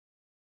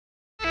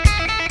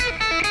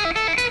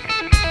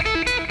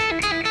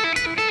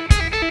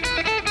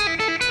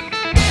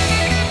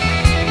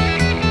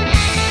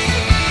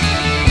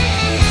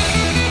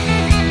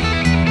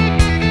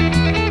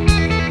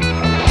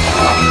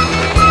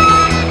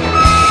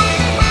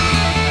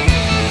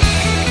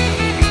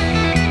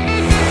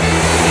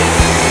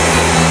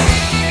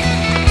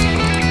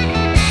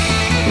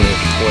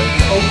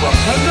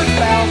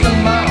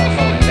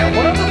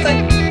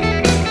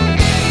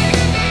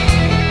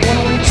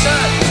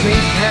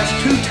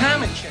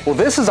Well,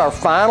 this is our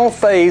final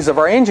phase of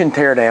our engine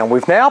teardown.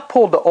 We've now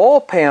pulled the oil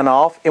pan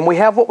off and we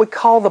have what we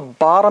call the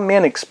bottom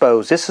end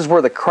exposed. This is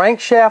where the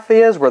crankshaft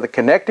is, where the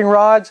connecting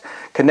rods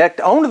connect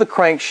onto the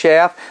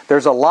crankshaft.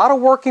 There's a lot of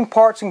working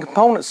parts and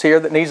components here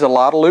that needs a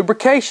lot of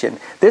lubrication.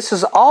 This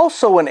is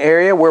also an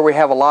area where we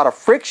have a lot of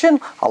friction,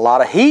 a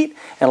lot of heat,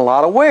 and a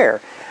lot of wear.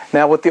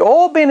 Now with the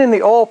oil being in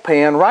the oil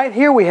pan, right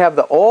here we have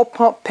the oil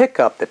pump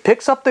pickup that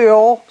picks up the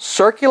oil,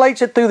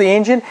 circulates it through the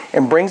engine,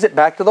 and brings it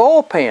back to the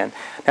oil pan.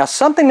 Now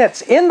something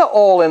that's in the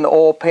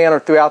oil pan or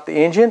throughout the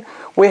engine,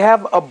 we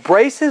have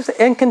abrasives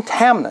and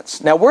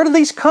contaminants. Now where do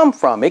these come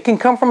from? It can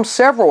come from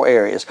several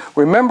areas.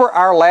 Remember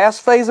our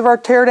last phase of our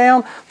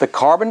teardown, the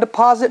carbon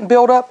deposit and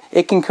buildup?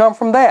 It can come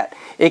from that.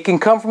 It can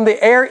come from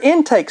the air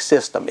intake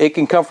system. It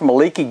can come from a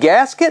leaky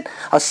gasket,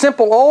 a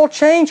simple oil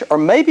change, or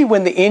maybe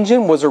when the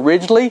engine was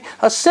originally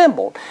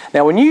assembled.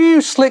 Now when you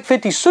use Slick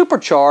 50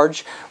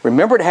 Supercharge,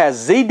 remember it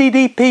has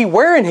ZDDP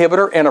wear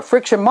inhibitor and a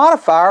friction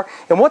modifier,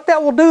 and what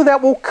that will do,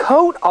 that will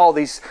coat all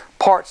these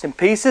parts and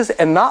pieces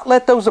and not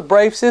let those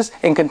abrasives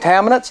and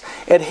contaminants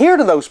adhere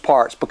to those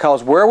parts,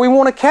 because where we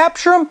want to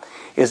capture them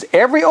is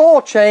every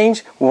oil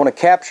change. We want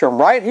to capture them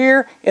right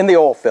here in the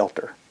oil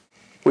filter.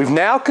 We've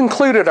now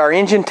concluded our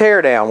engine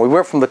teardown. We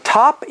went from the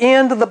top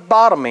end to the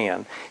bottom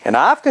end, and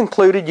I've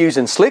concluded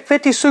using Slick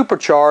 50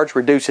 Supercharge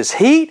reduces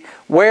heat,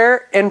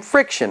 wear, and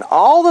friction,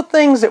 all the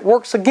things that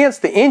works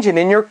against the engine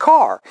in your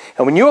car.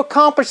 And when you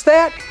accomplish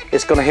that,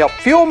 it's going to help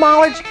fuel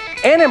mileage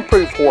and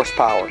improve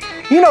horsepower.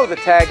 You know the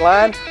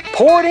tagline,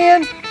 pour it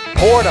in,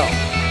 pour it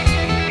on.